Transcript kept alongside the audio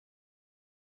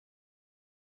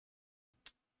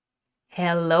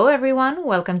Hello everyone,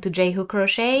 welcome to J-Hook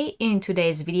Crochet. In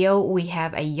today's video we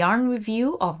have a yarn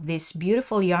review of this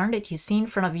beautiful yarn that you see in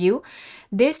front of you.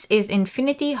 This is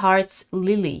Infinity Hearts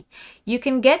Lily. You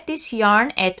can get this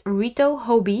yarn at Rito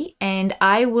Hobby and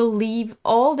I will leave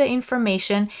all the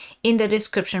information in the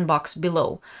description box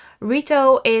below.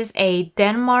 Rito is a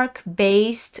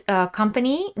Denmark-based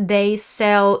company. They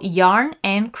sell yarn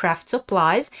and craft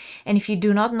supplies, and if you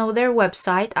do not know their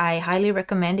website, I highly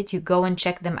recommend that you go and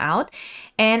check them out.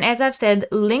 And as I've said,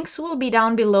 links will be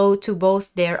down below to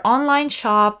both their online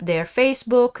shop, their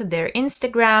Facebook, their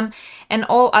Instagram, and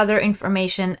all other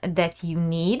information that you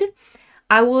need.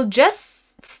 I will just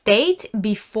state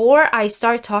before I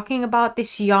start talking about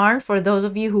this yarn, for those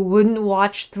of you who wouldn't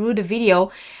watch through the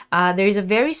video, there is a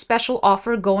very special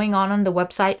offer going on the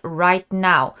website right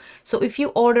now. So if you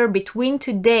order between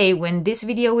today, when this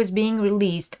video is being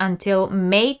released, until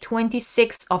May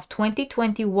 26th of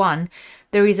 2021,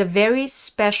 there is a very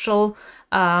special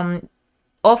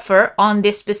offer on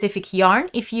this specific yarn.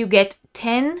 If you get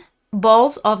 10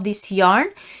 balls of this yarn,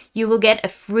 you will get a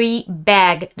free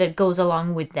bag that goes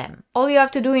along with them. All you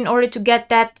have to do in order to get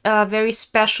that very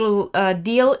special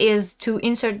deal is to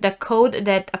insert the code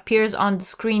that appears on the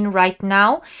screen right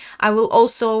now. I will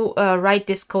also write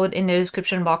this code in the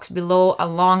description box below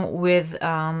along with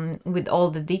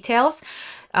all the details.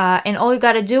 And all you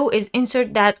gotta do is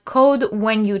insert that code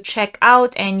when you check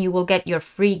out and you will get your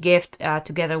free gift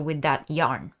together with that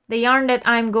yarn. The yarn that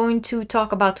I'm going to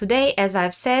talk about today, as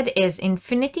I've said, is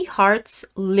Infinity Hearts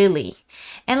Lily.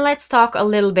 And let's talk a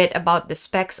little bit about the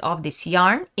specs of this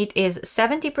yarn. It is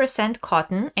 70%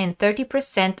 cotton and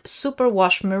 30%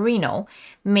 superwash merino,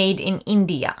 made in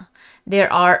India.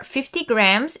 There are 50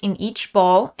 grams in each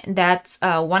ball, that's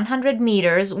 100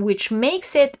 meters, which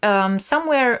makes it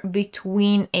somewhere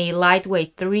between a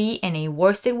lightweight 3 and a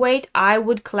worsted weight. I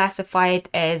would classify it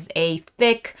as a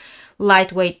thick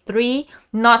lightweight 3,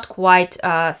 not quite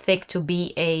thick to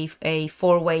be a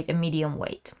 4 weight, a medium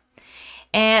weight.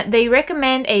 And they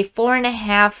recommend a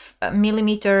 4.5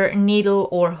 millimeter needle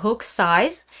or hook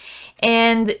size.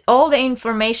 And all the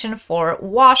information for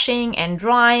washing and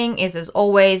drying is, as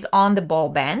always, on the ball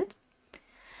band.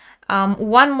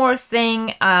 One more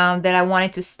thing that I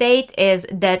wanted to state is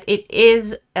that it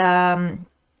is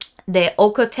the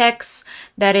Okotex,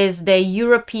 that is the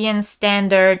European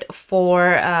standard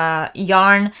for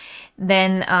yarn.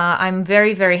 Then I'm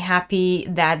very, very happy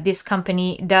that this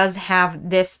company does have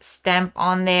this stamp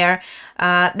on there.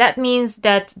 That means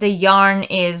that the yarn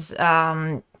is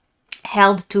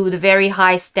held to the very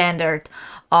high standard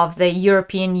of the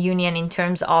European Union in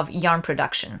terms of yarn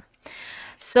production.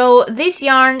 So this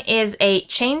yarn is a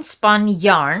chain spun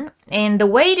yarn, and the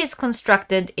way it is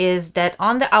constructed is that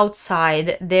on the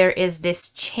outside there is this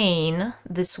chain,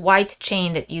 this white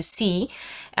chain that you see,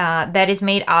 that is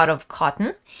made out of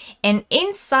cotton, and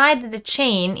inside the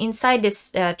chain, inside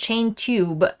this chain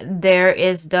tube, there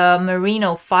is the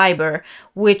merino fiber,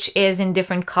 which is in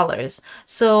different colors.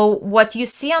 So what you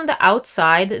see on the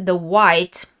outside, the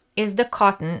white, is the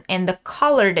cotton, and the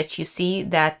color that you see,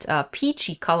 that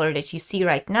peachy color that you see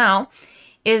right now,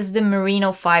 is the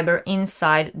merino fiber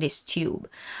inside this tube.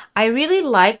 I really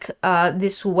like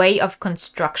this way of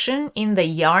construction in the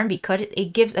yarn because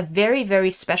it gives a very, very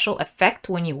special effect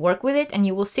when you work with it, and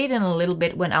you will see it in a little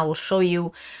bit when I will show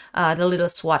you the little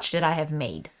swatch that I have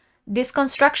made. This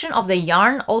construction of the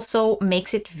yarn also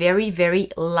makes it very, very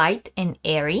light and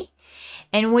airy.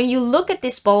 And when you look at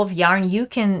this ball of yarn, you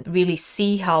can really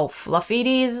see how fluffy it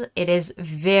is. It is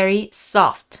very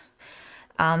soft.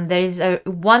 There is a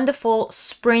wonderful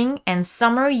spring and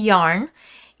summer yarn.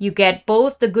 You get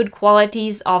both the good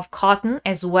qualities of cotton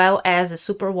as well as the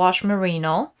superwash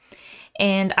merino.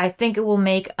 And I think it will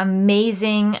make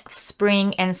amazing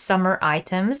spring and summer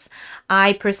items.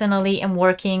 I personally am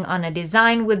working on a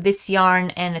design with this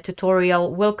yarn, and a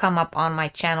tutorial will come up on my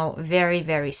channel very,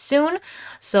 very soon.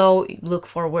 So look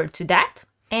forward to that.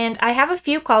 And I have a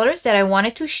few colors that I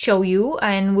wanted to show you,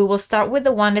 and we will start with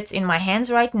the one that's in my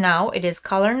hands right now. It is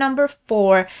color number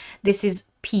 4. This is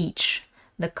peach,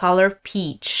 the color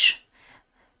peach.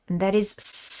 And that is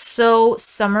so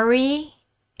summery.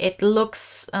 It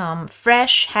looks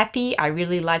fresh, happy. I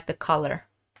really like the color.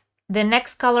 The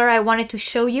next color I wanted to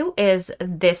show you is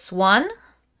this one.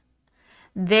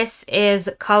 This is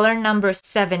color number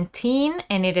 17,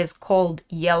 and it is called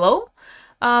yellow.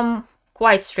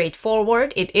 Quite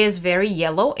straightforward. It is very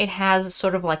yellow. It has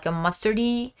sort of like a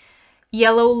mustardy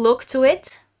yellow look to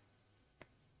it.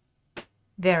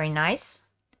 Very nice.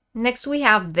 Next we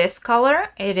have this color.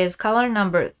 It is color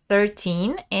number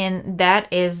 13, and that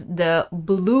is the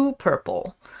blue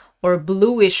purple or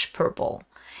bluish purple.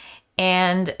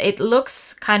 and it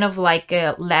looks kind of like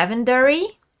a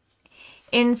lavendery.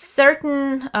 In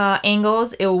certain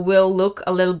angles, it will look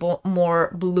a little bit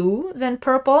more blue than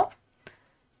purple.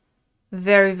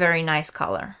 Very, very nice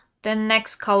color. The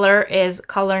next color is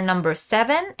color number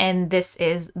 7, and this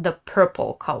is the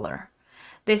purple color.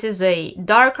 This is a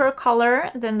darker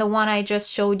color than the one I just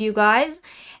showed you guys,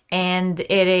 and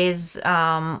it is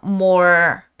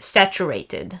more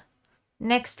saturated.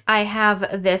 Next, I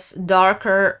have this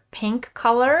darker pink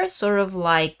color, sort of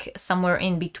like somewhere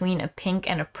in between a pink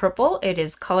and a purple. It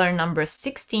is color number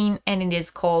 16, and it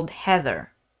is called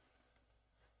Heather.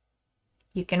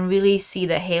 You can really see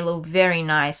the halo very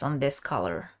nice on this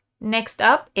color. Next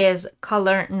up is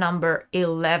color number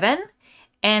 11,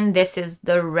 and this is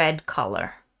the red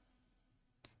color.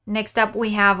 Next up,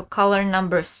 we have color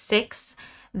number 6.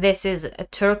 This is a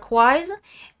turquoise.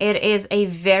 It is a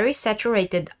very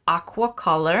saturated aqua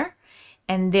color,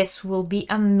 and this will be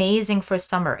amazing for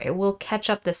summer. It will catch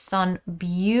up the sun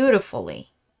beautifully.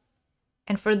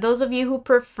 And for those of you who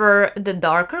prefer the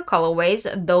darker colorways,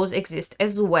 those exist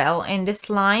as well in this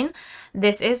line.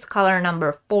 This is color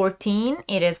number 14.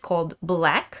 It is called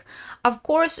Black. Of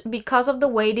course, because of the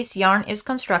way this yarn is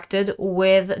constructed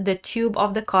with the tube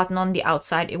of the cotton on the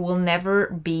outside, it will never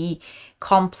be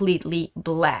completely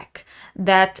black.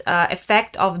 That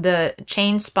effect of the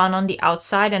chain spun on the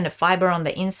outside and the fiber on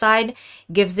the inside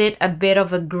gives it a bit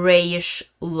of a grayish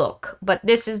look. But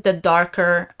this is the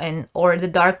darker or the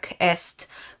darkest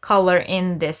color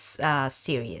in this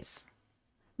series.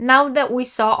 Now that we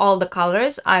saw all the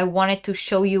colors, I wanted to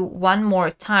show you one more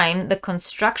time the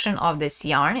construction of this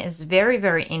yarn. Is very,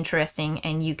 very interesting,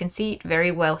 and you can see it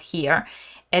very well here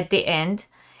at the end.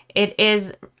 It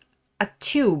is a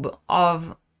tube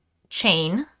of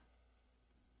chain,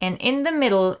 and in the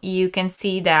middle you can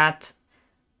see that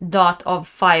dot of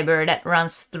fiber that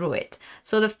runs through it.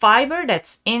 So the fiber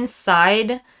that's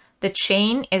inside the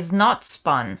chain is not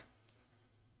spun,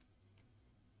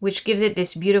 which gives it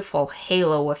this beautiful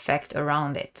halo effect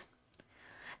around it.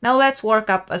 Now let's work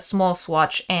up a small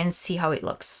swatch and see how it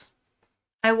looks.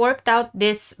 I worked out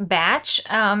this batch.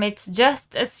 It's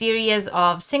just a series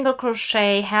of single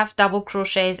crochet, half double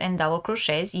crochets, and double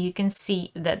crochets. You can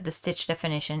see that the stitch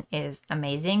definition is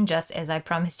amazing, just as I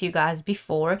promised you guys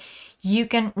before. You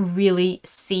can really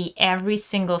see every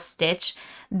single stitch.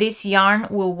 This yarn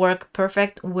will work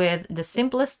perfect with the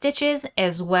simplest stitches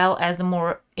as well as the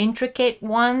more intricate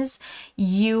ones.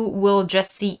 You will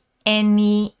just see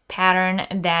any pattern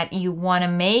that you want to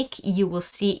make. You will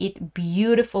see it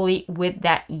beautifully with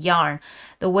that yarn.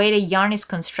 The way the yarn is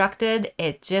constructed,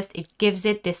 it gives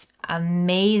it this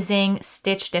amazing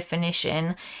stitch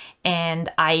definition,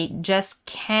 and I just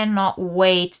cannot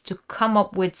wait to come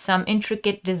up with some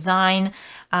intricate design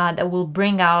that will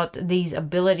bring out these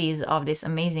abilities of this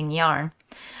amazing yarn.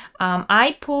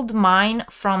 I pulled mine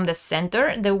from the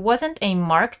center. There wasn't a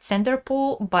marked center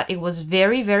pull, but it was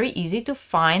very, very easy to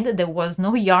find. There was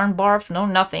no yarn barf, no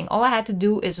nothing. All I had to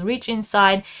do is reach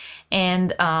inside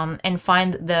and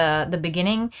find the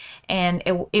beginning, and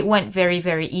it went very,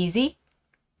 very easy.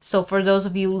 So for those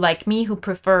of you like me who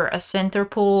prefer a center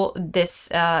pull, this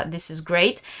is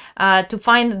great. To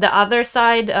find the other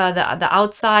side, the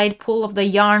outside pull of the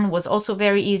yarn was also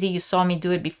very easy. You saw me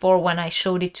do it before when I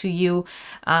showed it to you,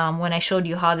 when I showed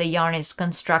you how the yarn is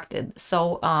constructed.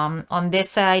 So on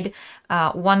this side,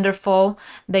 wonderful.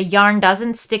 The yarn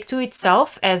doesn't stick to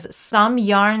itself as some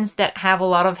yarns that have a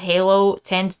lot of halo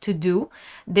tend to do.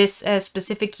 This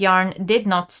specific yarn did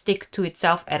not stick to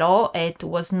itself at all. It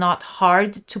was not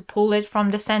hard to pull it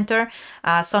from the center.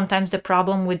 Sometimes the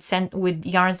problem with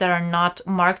yarns that are not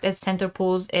marked as center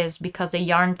pulls is because the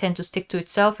yarn tends to stick to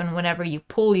itself, and whenever you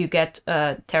pull you get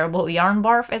a terrible yarn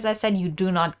barf. As I said, you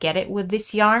do not get it with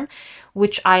this yarn,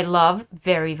 which I love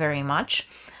very, very much.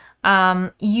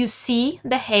 You see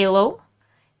the halo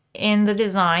in the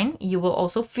design. You will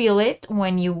also feel it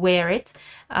when you wear it.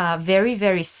 Very,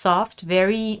 very soft,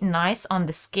 very nice on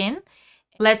the skin.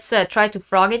 Let's try to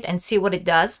frog it and see what it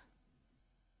does.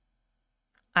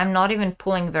 I'm not even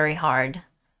pulling very hard.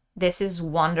 This is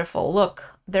wonderful.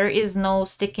 Look, there is no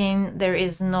sticking, there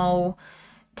is no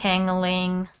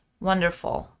tangling.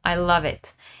 Wonderful. I love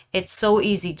it. It's so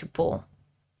easy to pull.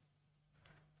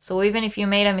 So even if you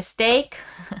made a mistake,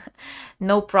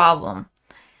 no problem.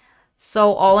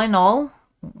 So all in all,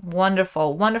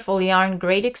 wonderful, wonderful yarn,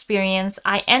 great experience.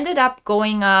 I ended up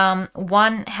going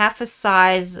 1/2 a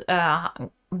size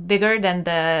bigger than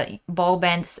the ball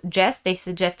band suggest. They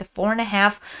suggest a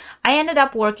 4.5. I ended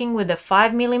up working with a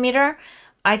 5mm.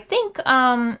 I think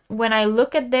when I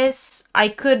look at this, I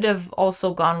could have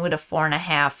also gone with a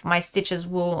 4.5. My stitches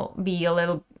will be a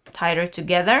little tighter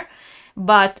together,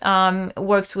 but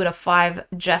works with a 5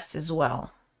 just as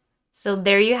well. So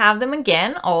there you have them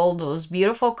again, all those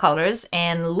beautiful colors,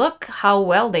 and look how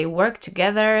well they work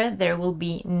together. There will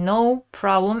be no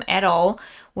problem at all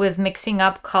with mixing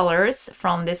up colors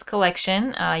from this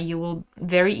collection. You will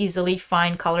very easily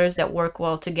find colors that work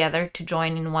well together to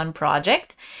join in one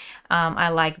project. I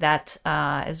like that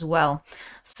as well.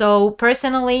 So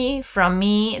personally, from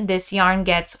me, this yarn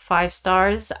gets 5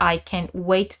 stars. I can't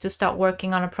wait to start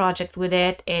working on a project with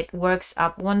it. It works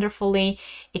up wonderfully.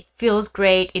 It feels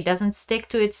great. It doesn't stick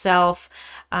to itself.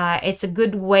 It's a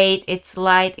good weight. It's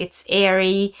light. It's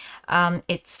airy.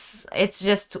 It's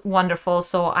just wonderful.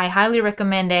 So I highly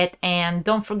recommend it. And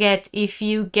don't forget, if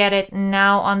you get it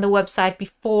now on the website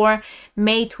before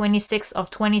May 26th of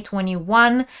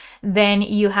 2021, then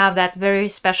you have that very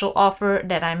special offer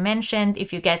that I mentioned.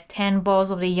 If you get 10 balls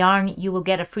of the yarn, you will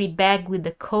get a free bag with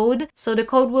the code. So the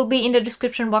code will be in the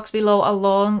description box below,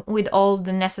 along with all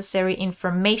the necessary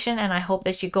information, and I hope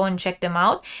that you go and check them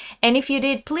out. And if you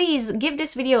did, please give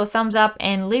this video a thumbs up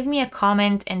and leave me a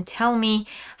comment and tell me,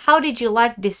 how did you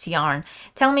like this yarn?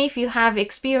 Tell me if you have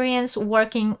experience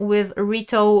working with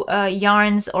Rito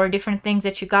yarns or different things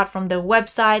that you got from their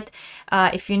website.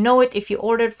 If you know it, if you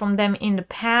ordered from them in the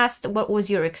past, what was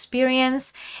your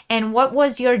experience? And what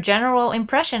was your general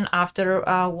impression after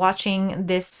watching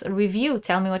this review?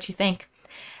 Tell me what you think.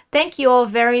 Thank you all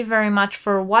very, very much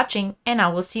for watching, and I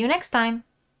will see you next time.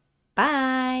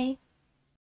 Bye!